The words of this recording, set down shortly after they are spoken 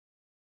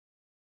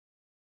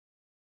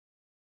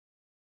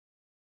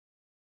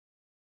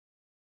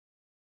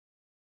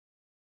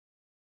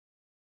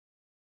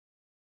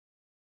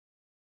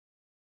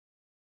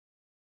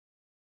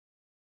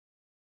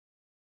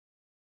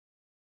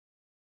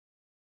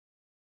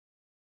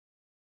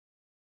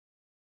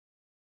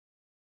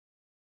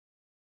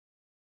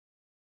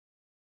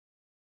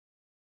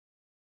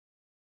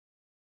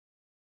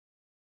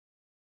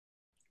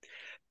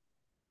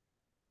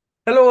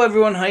Hello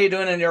everyone, how you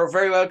doing? And you're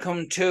very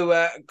welcome to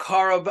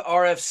CORRIB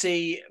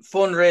RFC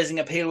fundraising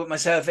appeal with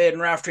myself, Aidan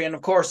Raftery, and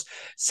of course,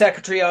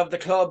 Secretary of the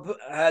club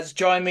has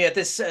joined me at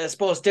this, I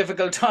suppose,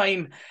 difficult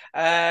time.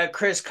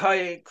 Chris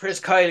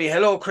Kiely.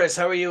 Hello, Chris.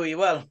 How are you? Are you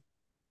well?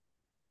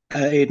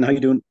 Aidan, how you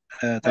doing?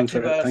 Not Thanks too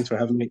for bad. thanks for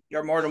having me.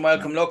 You're more than Yeah,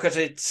 welcome. Look at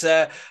it.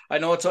 I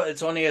know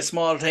it's only a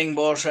small thing,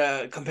 but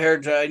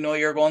compared to I know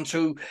you're going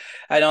through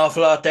an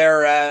awful lot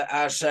there at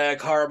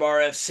Corrib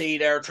RFC.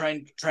 They're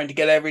trying to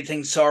get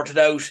everything sorted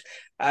out.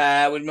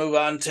 We'll move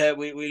on to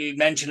we'll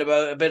mention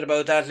about a bit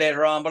about that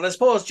later on. But I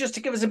suppose just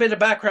to give us a bit of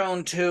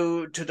background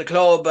to the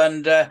club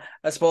and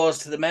I suppose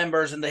to the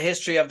members and the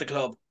history of the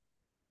club.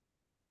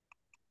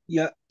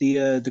 yeah.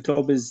 The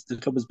club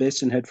is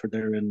based in Headford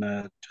there,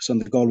 in just on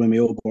the Galway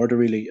Mayo border,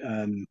 really,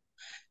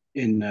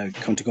 in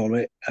County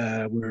Galway.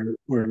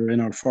 We're in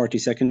our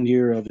 42nd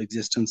year of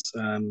existence.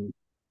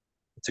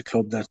 It's a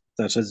club that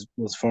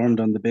was formed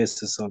on the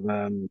basis of,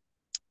 I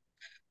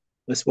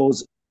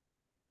suppose,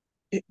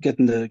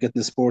 getting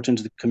the sport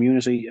into the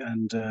community,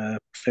 and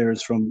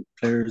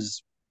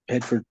players,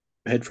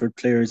 Headford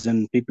players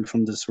and people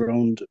from the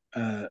surround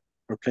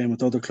were playing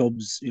with other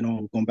clubs,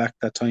 going back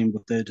that time,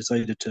 but they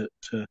decided to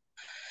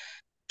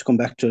come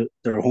back to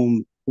their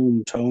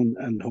hometown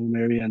and home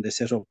area, and they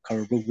set up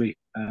Corrib Rugby.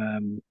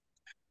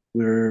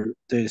 Where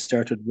they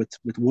started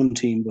with one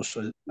team, but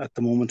at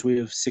the moment we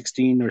have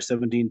 16 or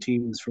 17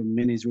 teams, from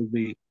minis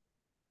rugby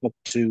up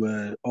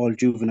to all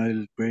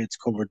juvenile grades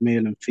covered,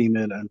 male and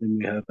female, and then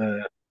we have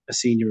a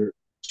senior,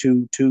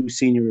 two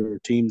senior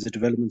teams, a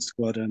development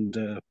squad and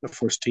a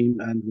first team,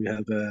 and we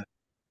have a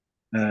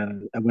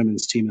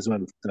women's team as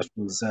well that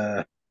was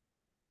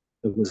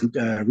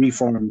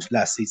reformed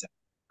last season.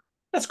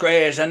 That's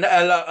great, and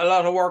a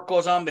lot of work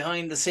goes on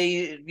behind the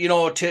scene,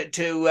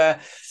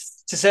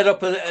 to set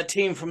up a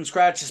team from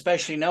scratch,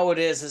 especially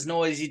nowadays, is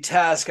no easy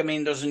task. I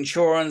mean, there's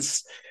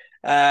insurance,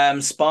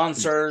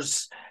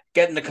 sponsors,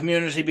 getting the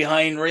community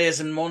behind,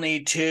 raising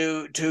money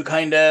to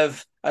kind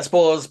of, I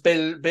suppose,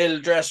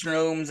 build dressing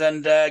rooms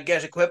and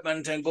get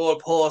equipment and goal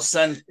posts,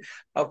 and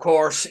of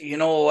course,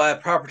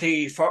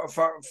 property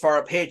for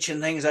a pitch and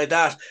things like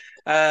that.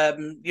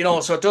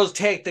 So it does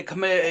take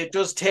it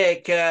does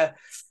take.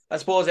 I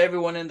suppose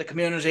everyone in the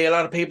community, a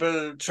lot of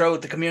people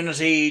throughout the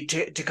community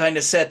to kind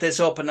of set this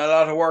up, and a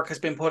lot of work has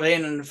been put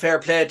in. And fair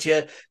play to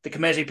you, the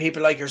committee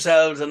people like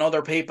yourselves and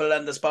other people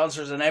and the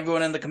sponsors and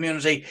everyone in the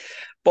community.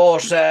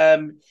 But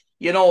so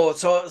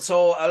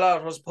a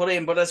lot was put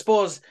in. But I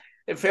suppose,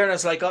 in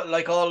fairness, like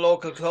all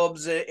local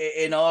clubs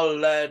in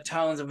all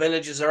towns and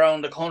villages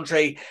around the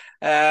country,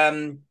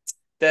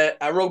 the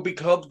a rugby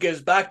club gives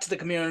back to the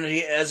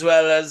community as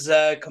well as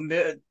the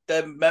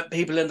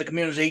people in the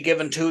community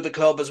giving to the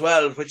club as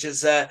well, which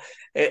is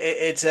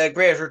it's a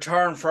great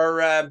return for.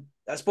 I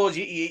suppose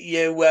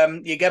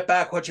you get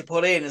back what you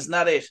put in, isn't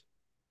that it?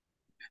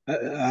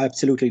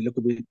 Absolutely. Look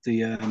at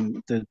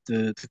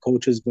the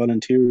coaches,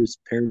 volunteers,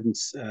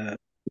 parents. We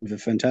have a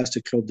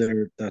fantastic club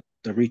there that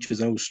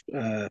reaches out,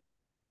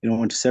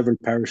 into several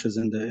parishes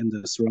in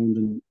the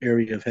surrounding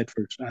area of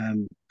Headford.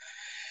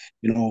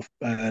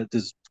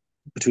 There's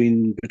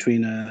between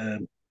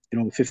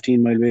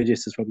 15-mile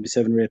radius. There's probably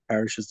 7 or 8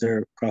 parishes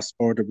there across the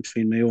border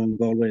between Mayo and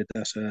Galway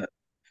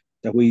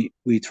that we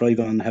thrive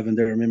on having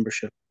their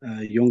membership,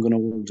 young and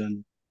old,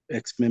 and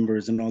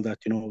ex-members and all that,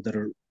 that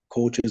are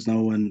coaches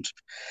now, and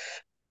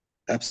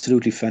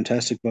absolutely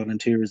fantastic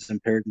volunteers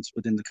and parents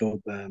within the club.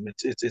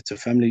 It's a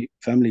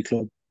family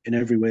club in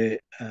every way.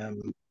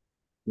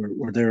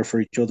 We're there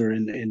for each other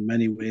in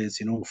many ways,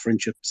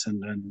 friendships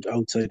and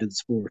outside of the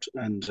sport.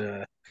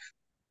 And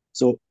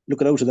so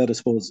looking out of that, I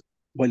suppose,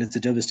 while it's a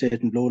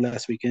devastating blow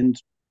last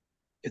weekend,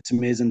 it's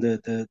amazing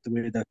the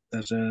way that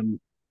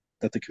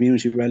the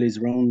community rallies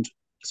around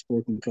a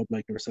sporting club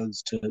like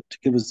ourselves to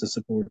give us the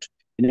support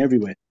in every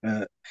way,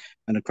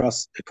 and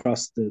across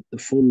the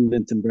full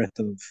length and breadth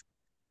of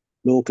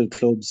local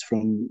clubs,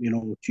 from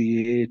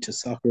GAA to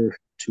soccer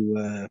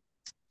to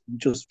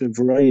just a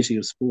variety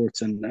of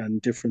sports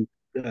and different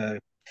uh,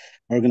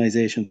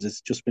 organisations.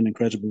 It's just been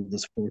incredible, the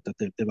support that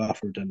they've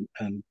offered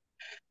and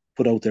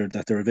put out there,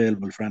 that they're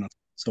available for anything.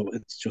 So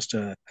it's just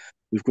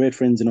we've great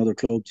friends in other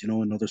clubs,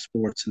 in other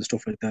sports and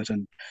stuff like that.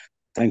 And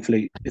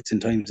thankfully, it's in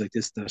times like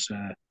this that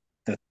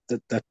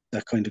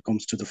kind of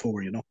comes to the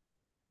fore.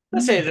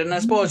 That's it, and I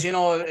suppose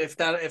if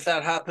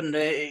that happened,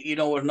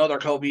 with another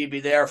club, you'd be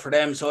there for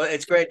them. So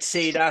it's great to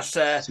see that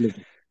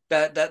Absolutely.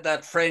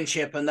 that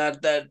friendship and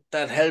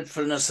that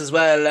helpfulness as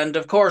well. And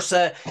of course,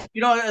 I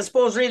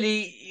suppose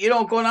really,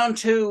 going on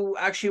to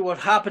actually what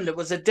happened, it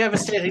was a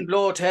devastating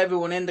blow to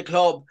everyone in the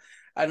club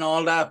and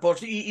all that.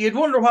 But you'd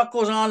wonder what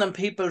goes on in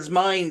people's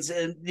minds,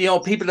 and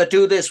people that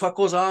do this, what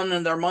goes on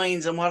in their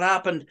minds and what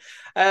happened.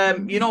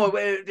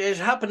 It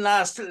happened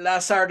last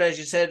Saturday, as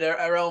you said,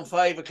 around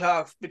 5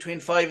 o'clock,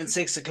 between 5 and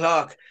 6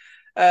 o'clock.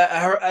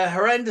 A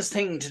horrendous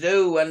thing to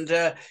do, and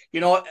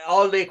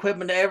all the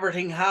equipment,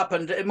 everything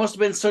happened. It must have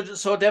been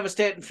so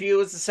devastating for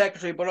you as the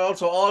secretary, but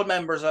also all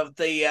members of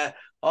the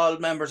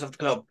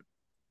club.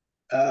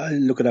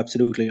 Look at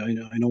absolutely. I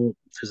know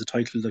there's a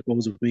title that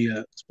goes with me,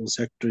 I suppose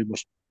secretary,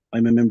 but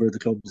I'm a member of the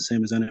club the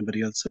same as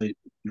anybody else. I'm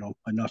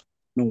not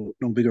no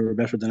bigger or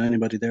better than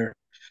anybody there.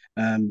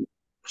 Um,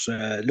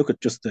 but, look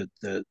at just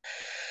the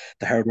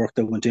hard work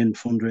that went in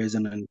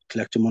fundraising and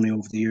collecting money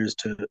over the years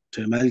to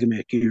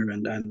amalgamate gear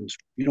and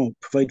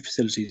provide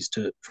facilities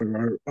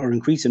for our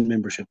increase in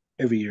membership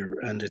every year,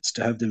 and it's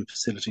to have them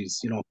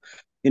facilities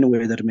in a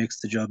way that it makes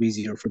the job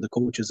easier for the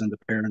coaches and the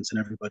parents and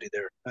everybody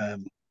there.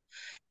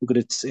 But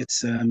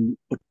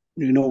but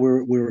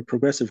we're a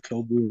progressive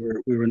club.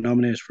 We were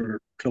nominated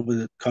for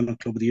Connacht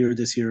Club of the Year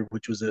this year,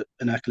 which was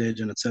an accolade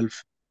in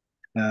itself.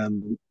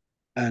 Um,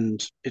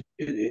 and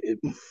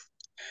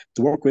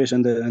the work rate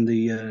and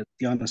the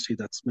honesty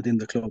that's within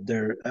the club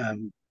there,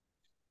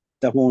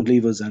 that won't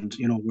leave us. And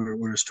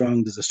we're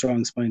strong. There's a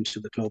strong spine to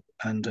the club,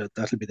 and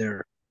that'll be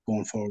there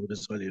going forward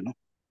as well.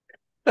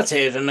 That's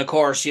it, and of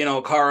course,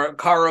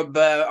 CORRIB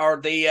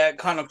or the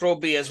Connacht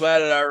Rugby as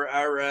well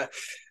are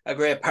a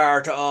great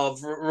part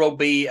of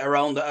rugby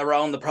around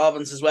the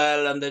province as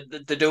well, and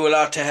they do a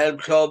lot to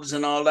help clubs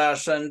and all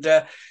that. And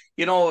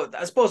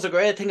I suppose the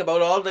great thing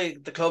about all the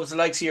clubs, the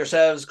likes of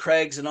yourselves,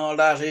 Craig's, and all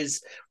that,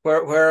 is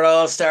where it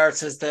all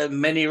starts is the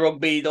mini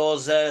rugby.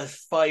 Those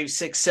 5,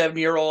 6, 7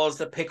 year olds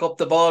that pick up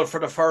the ball for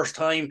the first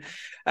time.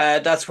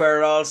 That's where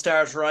it all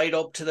starts, right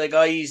up to the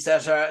guys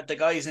that are the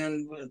guys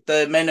and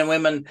the men and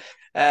women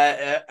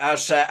at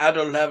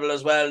adult level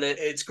as well.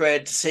 It's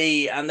great to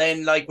see. And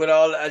then, like with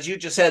all, as you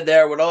just said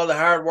there, with all the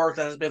hard work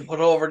that has been put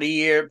in over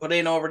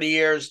the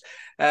years,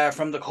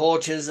 from the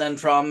coaches and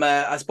from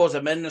I suppose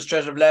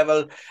administrative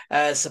level,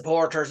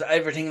 supporters,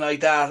 everything like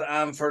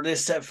that, for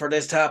this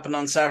to happen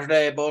on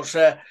Saturday. But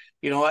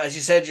as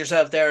you said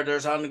yourself there,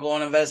 there's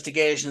ongoing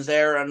investigations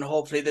there, and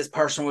hopefully this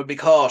person will be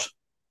caught.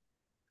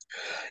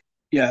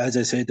 Yeah, as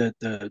I say, that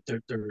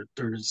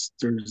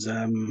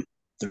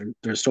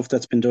there's stuff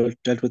that's been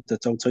dealt with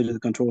that's outside of the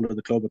control of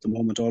the club at the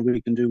moment. All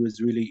we can do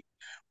is really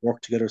work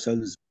to get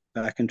ourselves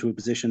back into a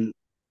position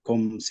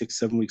come 6,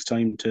 7 weeks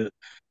time to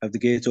have the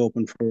gates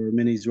open for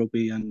minis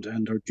rugby and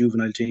our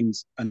juvenile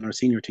teams and our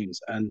senior teams.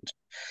 And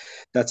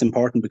that's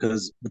important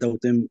because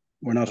without them,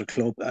 we're not a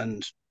club.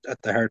 And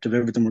at the heart of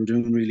everything we're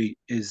doing really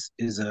is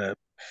to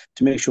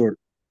make sure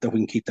that we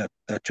can keep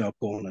that job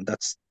going, and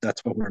that's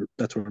what we're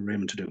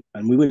aiming to do,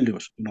 and we will do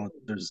it.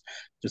 There's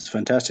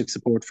fantastic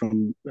support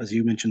from, as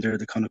you mentioned there,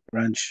 the Connacht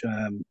branch.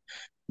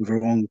 We've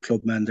our own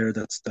club man there.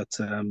 That's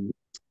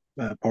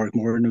Pádraig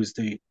Moran, who's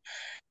the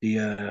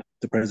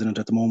president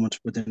at the moment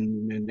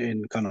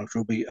in Connacht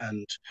Rugby,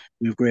 and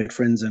we have great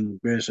friends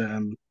and great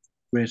over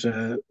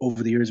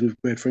the years.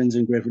 We've great friends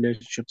and great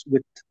relationships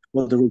with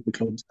other rugby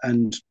clubs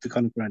and the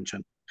Connacht branch,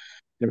 and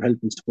their help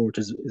and support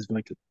is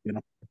vital.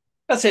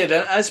 That's it.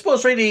 And I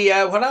suppose really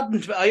what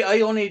happened,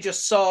 I only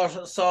just saw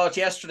it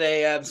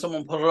yesterday.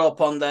 Someone put it up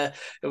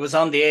it was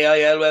on the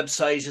AIL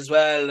website as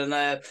well. And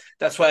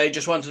that's why I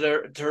just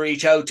wanted to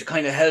reach out to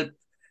kind of help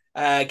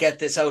get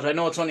this out. I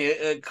know it's only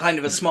a kind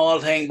of a small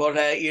thing, but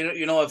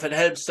if it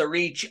helps the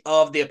reach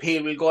of the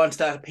appeal, we'll go on to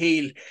that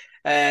appeal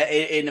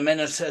in a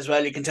minute as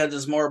well. You can tell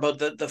us more about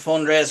the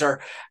fundraiser.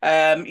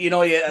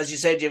 As you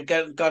said, you've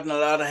gotten a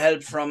lot of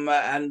help from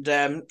and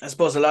I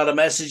suppose a lot of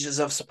messages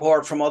of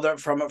support from a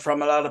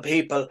lot of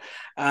people,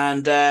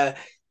 and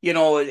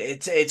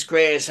it's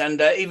great. And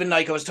even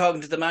like I was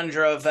talking to the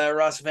manager of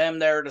Rosfm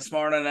there this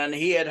morning, and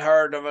he had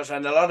heard of it,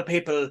 and a lot of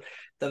people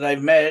that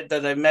I've met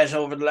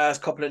over the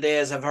last couple of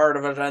days have heard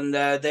of it, and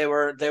they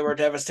were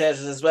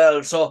devastated as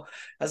well. So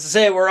as I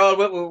say, we're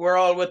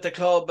all with the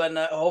club, and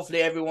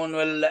hopefully everyone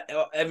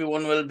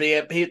will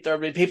be there'll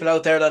be people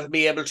out there that'll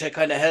be able to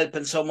kind of help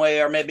in some way,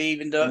 or maybe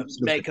even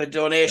make a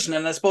donation.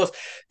 And I suppose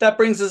that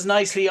brings us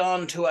nicely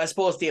on to, I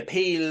suppose, the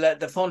appeal,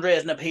 the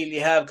fundraising appeal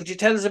you have. Could you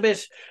tell us a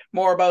bit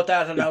more about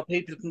that and how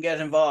people can get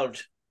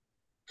involved?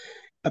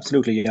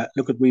 Absolutely, yeah.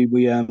 Look,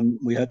 we had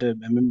a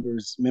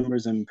members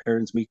and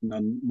parents meeting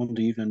on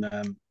Monday evening.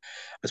 I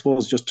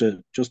suppose just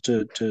to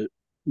build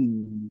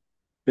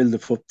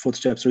the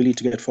footsteps really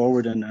to get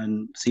forward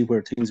and see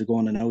where things are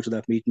going. And out of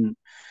that meeting,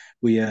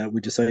 we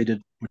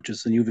decided, which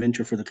is a new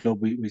venture for the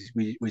club,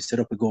 we set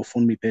up a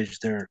GoFundMe page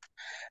there,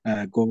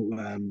 go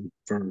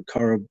for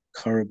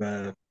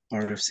CORRIB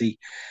RFC,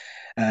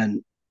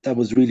 and that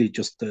was really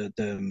just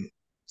the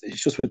it's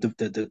just with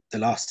the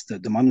loss,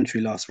 the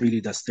monetary loss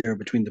really that's there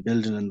between the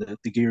building and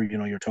the gear.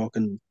 You're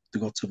talking the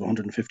guts of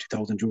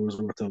 150,000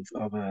 euros worth of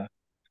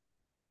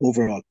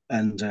overall.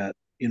 And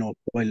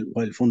while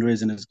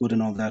fundraising is good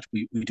and all that,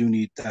 we do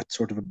need that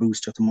sort of a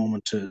boost at the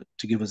moment to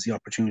give us the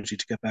opportunity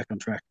to get back on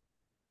track.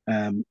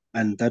 And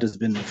that has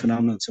been a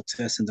phenomenal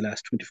success in the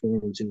last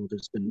 24 hours.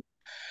 There's been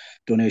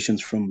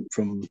donations from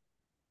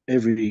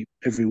every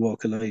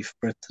walk of life,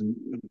 breadth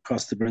and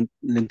across the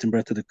length and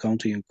breadth of the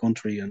county and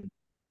country, and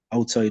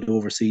outside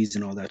overseas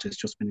and all that. It's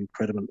just been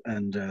incredible.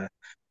 And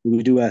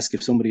we do ask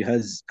if somebody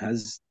has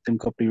them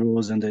couple of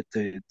euros and that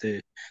they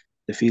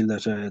feel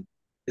that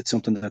it's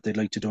something that they'd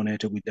like to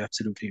donate it, we'd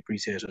absolutely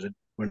appreciate it.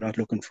 We're not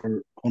looking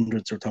for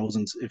hundreds or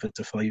thousands. If it's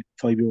a €5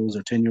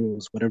 or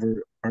 €10,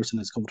 whatever person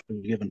is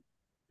comfortable giving,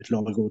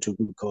 it'll all go to a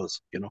good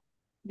cause,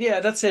 Yeah,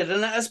 that's it.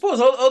 And I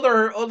suppose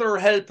other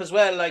help as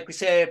well, like we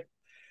say,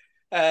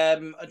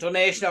 a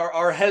donation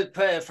or help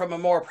from a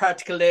more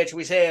practical nature.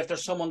 We say if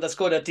there's someone that's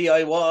good at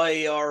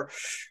DIY or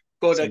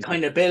good at Absolutely.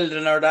 kind of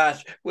building or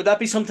that, would that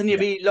be something you'd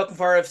Yeah. be looking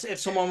for if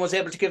someone was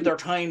able to give their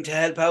time to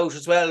help out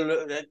as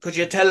well? Could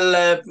you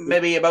tell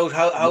maybe about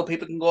how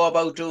people can go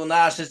about doing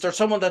that? Is there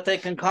someone that they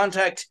can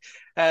contact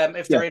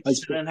if they're Yeah,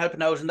 interested in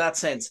helping out in that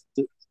sense?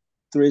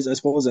 there is, I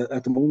suppose,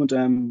 at the moment,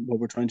 what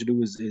we're trying to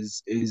do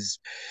is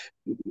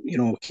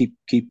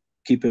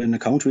keep an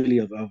account really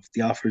of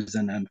the offers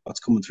and what's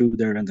coming through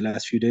there. And the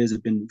last few days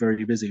have been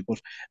very busy. But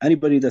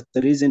anybody that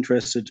is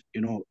interested,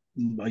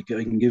 I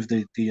can give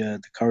the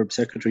CORRIB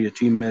secretary at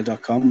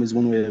gmail.com is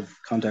one way of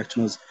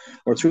contacting us,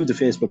 or through the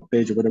Facebook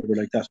page or whatever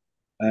like that.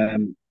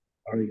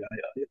 Or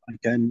I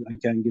can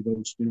give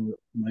out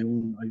my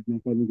own. I have no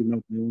problem giving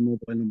out my own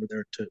mobile number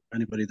there to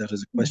anybody that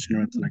has a question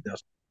or anything like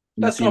that.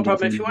 I'm at That's the no end of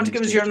the problem. If phone you at want to any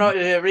give us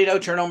stage. read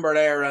out your number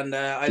there, and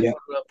I'll Yeah,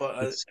 put it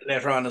up it's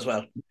later on as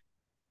well.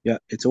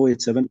 it's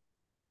 087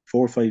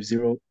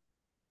 450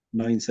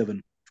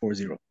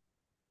 9740.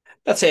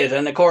 That's it,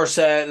 and of course,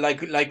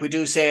 like we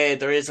do say,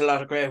 there is a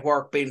lot of great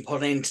work being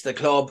put into the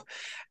club,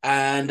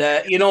 and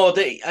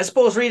I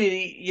suppose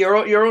really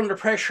you're under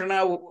pressure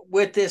now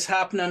with this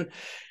happening.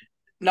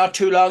 Not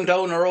too long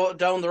down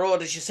the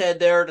road, as you said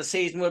there, the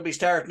season will be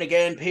starting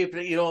again.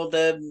 People,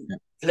 the Yeah,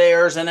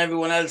 players and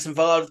everyone else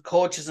involved,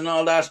 coaches and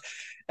all that,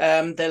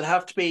 they'll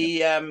have to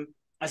be,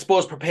 I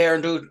suppose,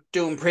 preparing,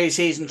 doing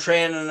pre-season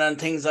training and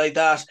things like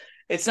that.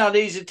 It's not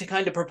easy to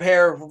kind of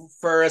prepare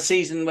for a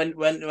season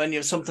when you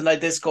have something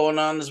like this going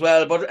on as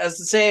well. But as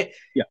I say,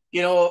 yeah,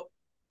 you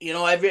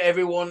know,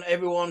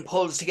 everyone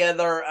pulls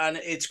together, and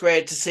it's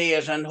great to see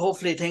it. And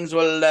hopefully things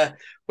will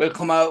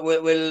come out.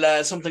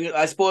 Will something,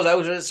 I suppose,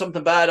 out of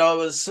something bad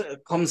always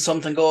comes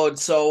something good.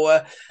 So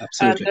and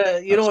absolutely,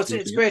 it's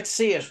absolutely. great to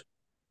see it.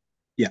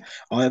 Yeah,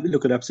 I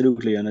look at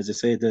absolutely, and as I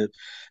say, the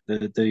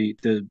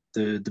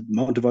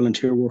amount of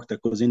volunteer work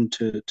that goes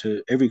into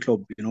every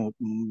club, no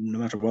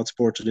matter what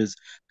sport it is,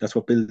 that's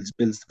what builds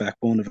the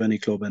backbone of any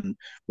club, and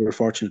we're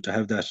fortunate to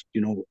have that,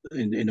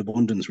 in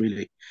abundance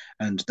really,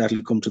 and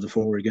that'll come to the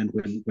fore again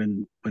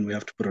when we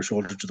have to put our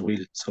shoulder to the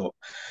wheel. So,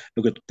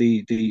 look at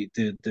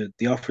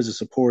the offers of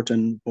support,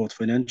 and both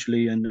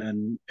financially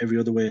and every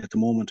other way at the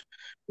moment,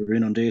 we're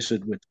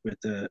inundated with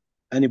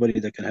anybody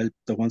that can help,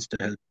 that wants to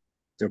help.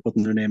 They're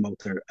putting their name out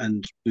there,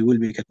 and we will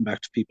be getting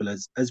back to people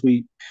as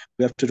we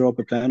have to draw up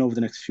a plan over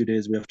the next few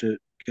days. We have to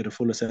get a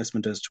full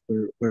assessment as to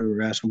where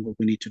we're at and what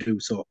we need to do.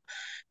 So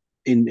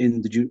in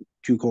the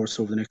due course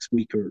over the next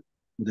week, or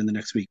within the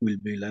next week, we'll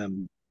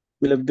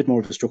have a bit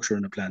more of a structure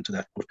and a plan to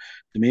that. But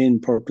the main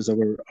purpose of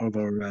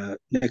our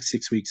next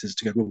 6 weeks is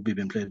to get rugby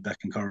being played back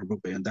in Corrib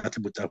rugby, and that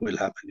will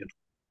happen.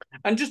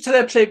 And just to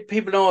let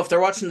people know, if they're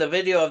watching the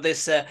video of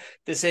this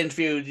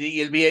interview,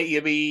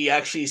 you'll be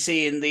actually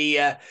seeing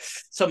the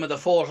some of the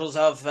photos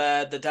of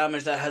the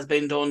damage that has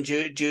been done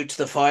due to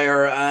the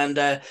fire. And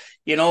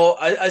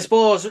I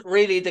suppose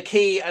really the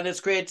key, and it's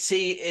great to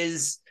see,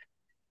 is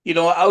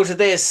out of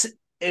this,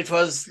 it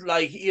was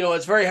like,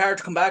 it's very hard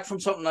to come back from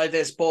something like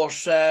this,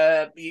 but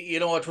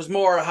it was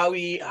more how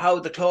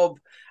the club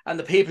and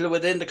the people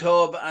within the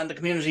club and the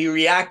community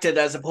reacted,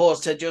 as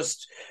opposed to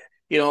just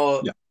you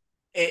know Yeah,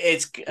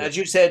 it's, yeah. as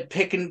you said,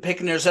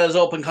 picking yourselves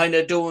up and kind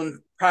of doing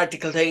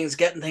practical things,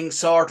 getting things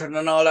sorted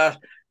and all that.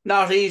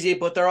 Not easy,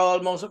 but they're all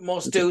most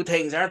That's it. do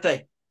things, aren't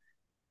they?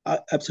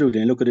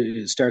 Absolutely, and look at it.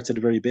 It starts at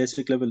a very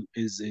basic level.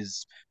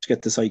 Is to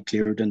get the site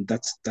cleared, and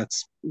that's a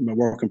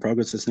work in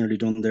progress. It's nearly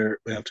done there.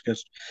 We have to get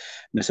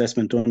an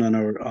assessment done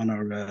on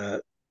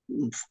our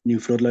new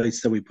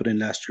floodlights that we put in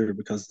last year,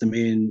 because the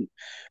main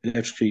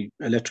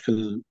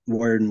electrical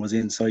wiring was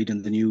inside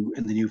in the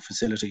new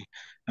facility.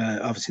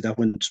 Obviously, that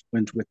went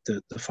with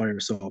the fire.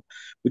 So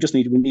we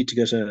need to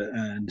get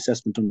an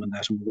assessment done on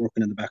that, and we're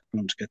working in the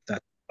background to get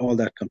all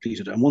that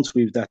completed. And once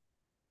we've that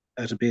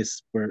at a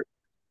base where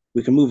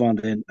we can move on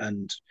then.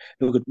 And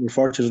look, we're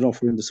fortunate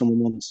enough, we're in the summer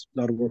months.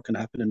 A lot of work can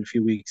happen in a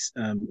few weeks.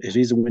 It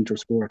is a winter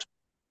sport,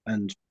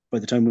 and by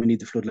the time we need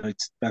the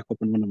floodlights back up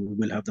and running, we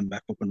will have them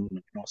back up and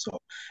running. So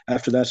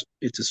after that,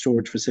 it's a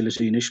storage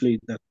facility initially,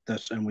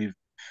 and we've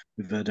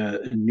had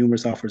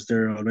numerous offers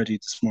there already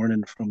this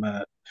morning from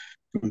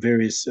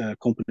various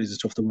companies and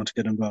stuff that want to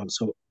get involved.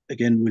 So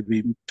again, we'll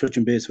be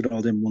touching base with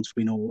all them once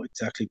we know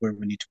exactly where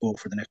we need to go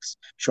for the next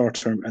short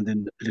term, and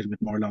then a little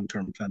bit more long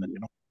term planning.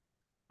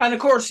 And of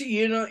course,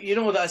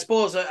 that I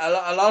suppose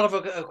a lot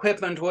of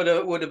equipment would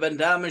have been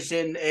damaged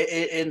in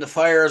the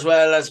fire as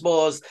well. I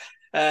suppose,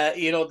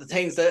 the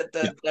things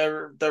Yeah,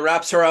 the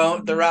wraps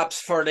around the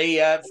wraps for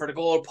the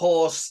goal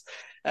posts,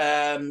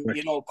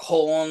 correct.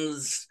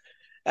 cones,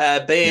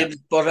 Yeah, bibs,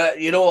 but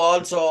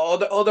also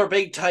other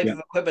big type yeah, of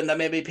equipment that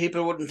maybe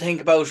people wouldn't think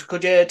about.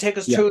 Could you take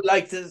us yeah, through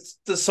like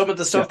some of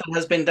the yeah. stuff that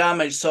has been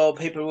damaged, so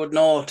people would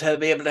know to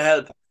be able to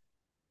help?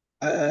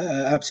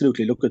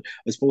 Absolutely. Look at,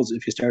 I suppose,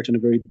 if you start on a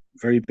very,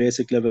 very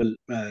basic level,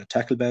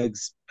 tackle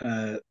bags,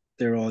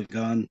 they're all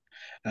gone.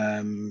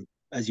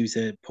 As you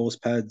said,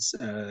 post pads,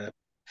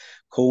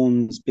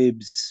 cones,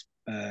 bibs,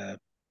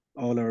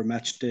 all our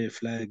match day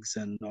flags,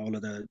 and all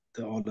of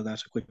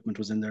that equipment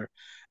was in there,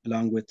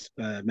 along with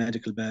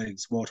medical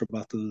bags, water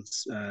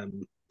bottles,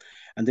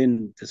 and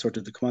then the sort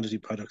of the commodity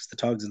products, the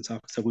togs and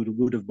socks that we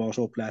would have bought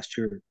up last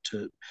year.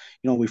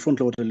 We front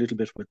loaded a little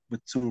bit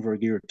with some of our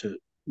gear to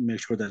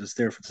make sure that it's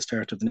there for the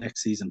start of the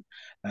next season.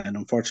 And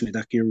unfortunately,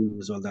 that gear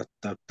was all that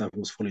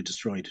was fully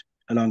destroyed.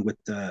 Along with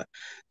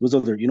was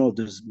other,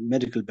 there's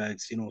medical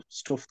bags,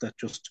 stuff that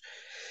just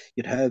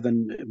you'd have,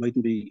 and it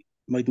mightn't be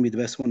the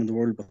best one in the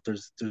world, but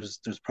there's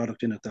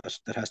product in it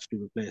that has to be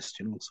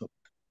replaced. So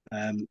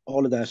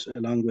all of that,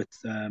 along with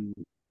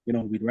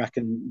we'd rack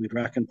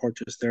and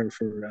purchase there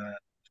for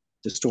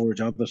the storage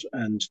of it,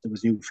 and there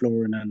was new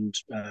flooring and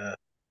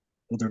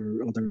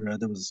other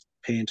there was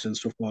paint and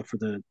stuff bought for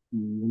the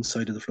one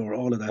side of the floor.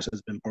 All of that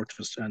has been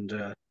purchased, and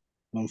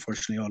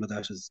unfortunately, all of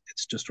that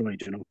it's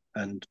destroyed.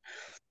 And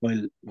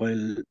while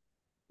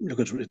look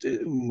at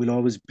it, we'll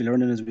always be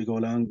learning as we go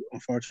along.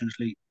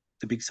 Unfortunately,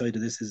 the big side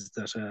of this is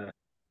that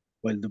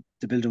while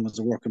the building was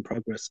a work in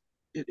progress,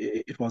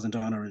 it wasn't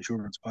on our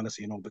insurance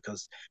policy,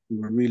 because we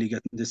were really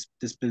getting this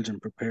building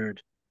prepared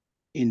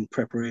in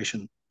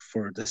preparation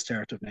for the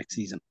start of next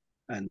season,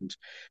 and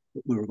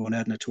we were going to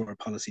add it to our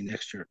policy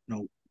next year.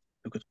 No,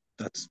 look at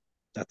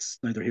that's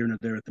neither here nor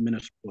there at the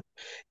minute, but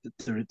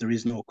there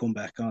is no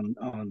comeback on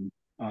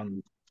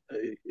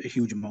a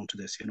huge amount of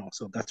this,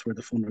 So that's where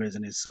the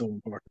fundraising is so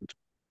important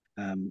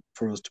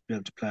for us to be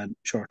able to plan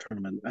short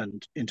term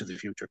and into the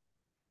future.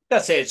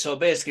 That's it. So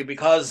basically,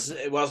 because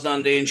it wasn't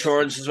on the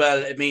insurance as well,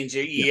 it means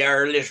you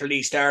are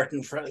literally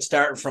starting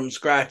from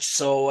scratch.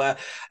 So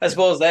I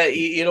suppose that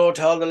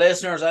to all the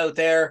listeners out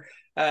there,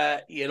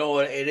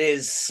 it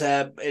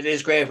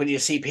is great when you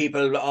see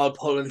people all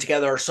pulling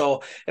together.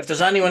 So if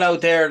there's anyone out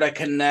there that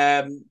can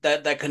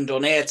that can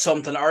donate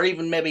something, or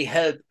even maybe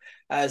help,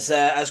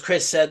 as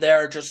Chris said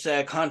there, just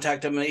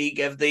contact him. He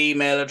gave the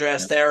email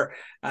address there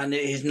and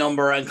his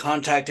number and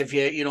contact if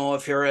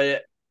if you're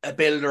a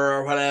builder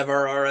or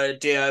whatever, or a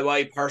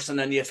DIY person,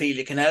 and you feel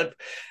you can help,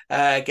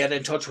 get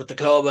in touch with the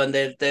club, and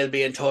they'll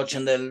be in touch,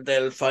 and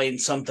they'll find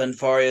something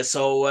for you.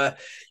 So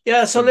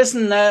so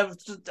listen,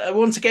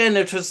 once again,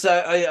 it was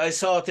I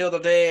saw it the other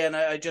day, and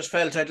I just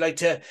felt I'd like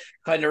to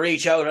kind of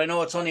reach out. I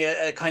know it's only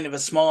a kind of a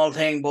small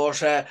thing,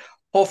 but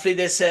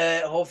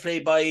hopefully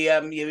by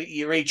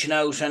you reaching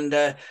out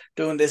and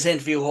doing this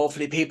interview,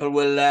 hopefully people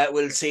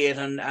will see it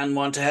and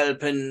want to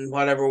help in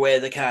whatever way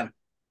they can.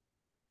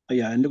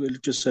 Yeah, and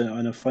look, just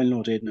on a final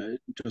note, Aidan,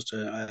 just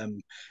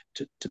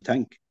to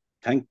thank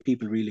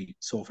people really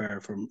so far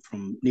from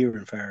near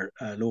and far,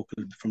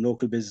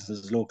 local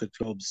businesses, local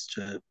clubs,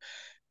 to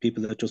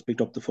people that just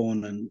picked up the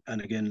phone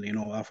and again,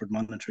 offered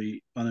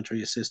monetary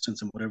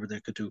assistance and whatever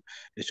they could do.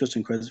 It's just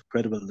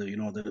incredible that that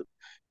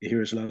you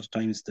hear it a lot of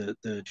times,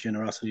 the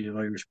generosity of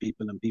Irish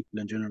people and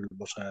people in general,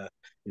 but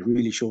it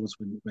really shows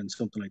when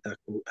something like that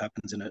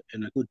happens in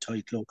a good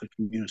tight local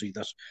community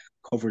that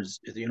covers.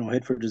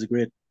 Headford is a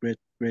great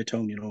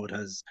town. It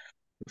has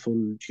a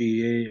full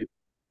GAA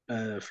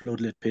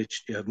floodlit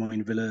pitch. You have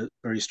Mine Villa,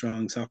 very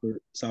strong soccer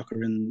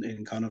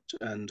in Connacht,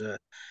 and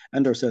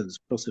ourselves,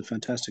 plus a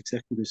fantastic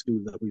secondary school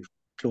that we've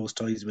close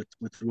ties with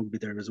rugby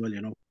there as well,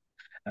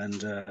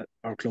 and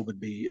our club would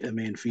be a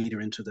main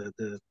feeder into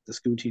the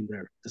school team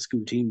there, the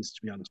school teams,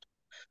 to be honest.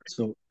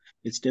 So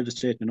it's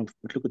devastating enough,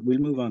 but look, we'll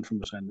move on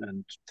from it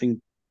and things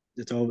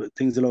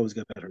will always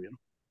get better.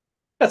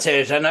 That's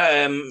it, and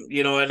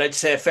I'd like to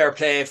say fair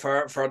play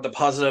for the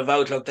positive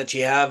outlook that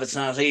you have. It's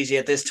not easy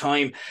at this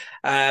time.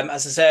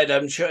 As I said,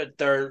 I'm sure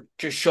they're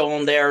just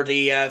showing there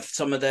the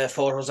some of the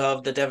photos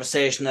of the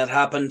devastation that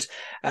happened.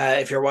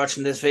 If you're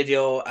watching this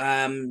video,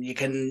 you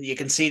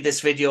can see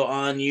this video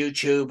on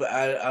YouTube,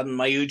 on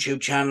my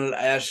YouTube channel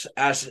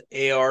at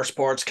AR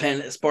Sports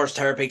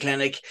Therapy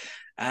Clinic.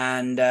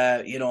 And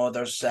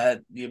there's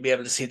you'll be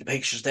able to see the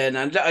pictures then.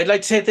 And I'd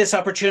like to take this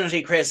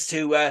opportunity, Chris,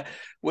 to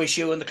wish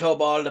you and the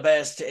club all the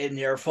best in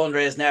your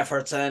fundraising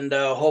efforts, and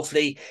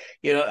hopefully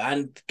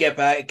and get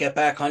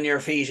back on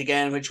your feet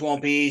again, which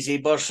won't be easy,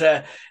 but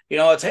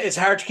it's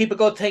hard to keep a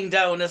good thing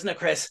down, isn't it,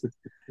 Chris?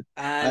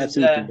 And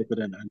absolutely,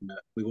 and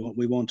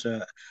we won't.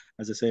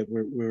 As I say,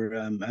 we're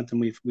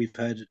Anthem. We've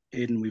had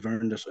Aidan. We've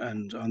earned it,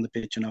 and on the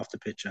pitch and off the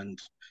pitch, and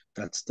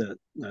that's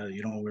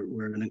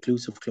we're an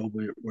inclusive club.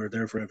 We're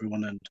there for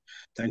everyone, and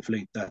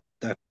thankfully that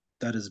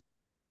is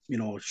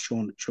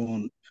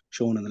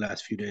shown in the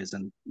last few days,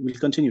 and we'll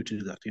continue to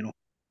do that.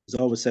 There's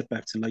always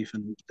setbacks in life,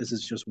 and this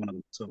is just one of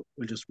them. So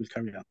we'll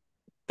carry on.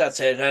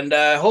 That's it, and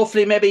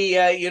hopefully maybe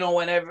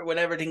when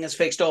everything is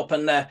fixed up,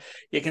 and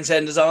you can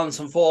send us on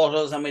some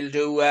photos, and we'll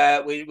do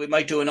we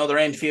might do another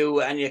interview,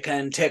 and you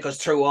can take us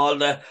through all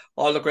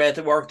the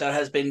great work that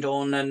has been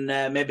done,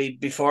 and maybe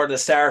before the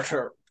start,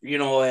 or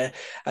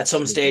at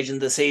some stage in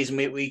the season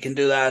we can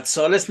do that.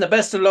 So listen, the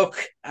best of luck,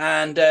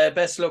 and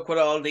best of luck with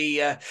all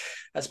the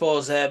I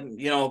suppose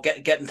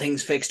getting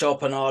things fixed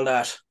up and all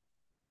that.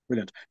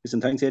 Brilliant.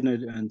 Listen, thanks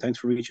Aidan, and thanks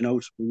for reaching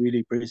out. We really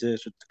appreciate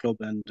it, the club,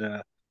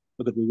 and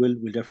look, we'll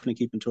definitely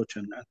keep in touch,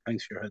 and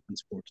thanks for your help and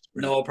support.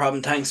 No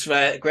problem. Thanks.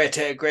 Great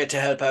to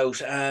help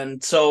out.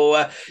 And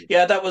so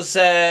yeah, that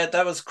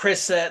was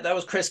Chris. That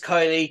was Chris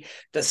Kiely,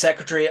 the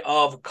secretary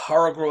of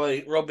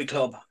CORRIB Rugby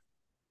Club.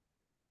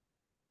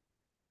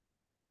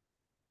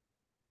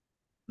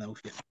 No,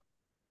 yeah.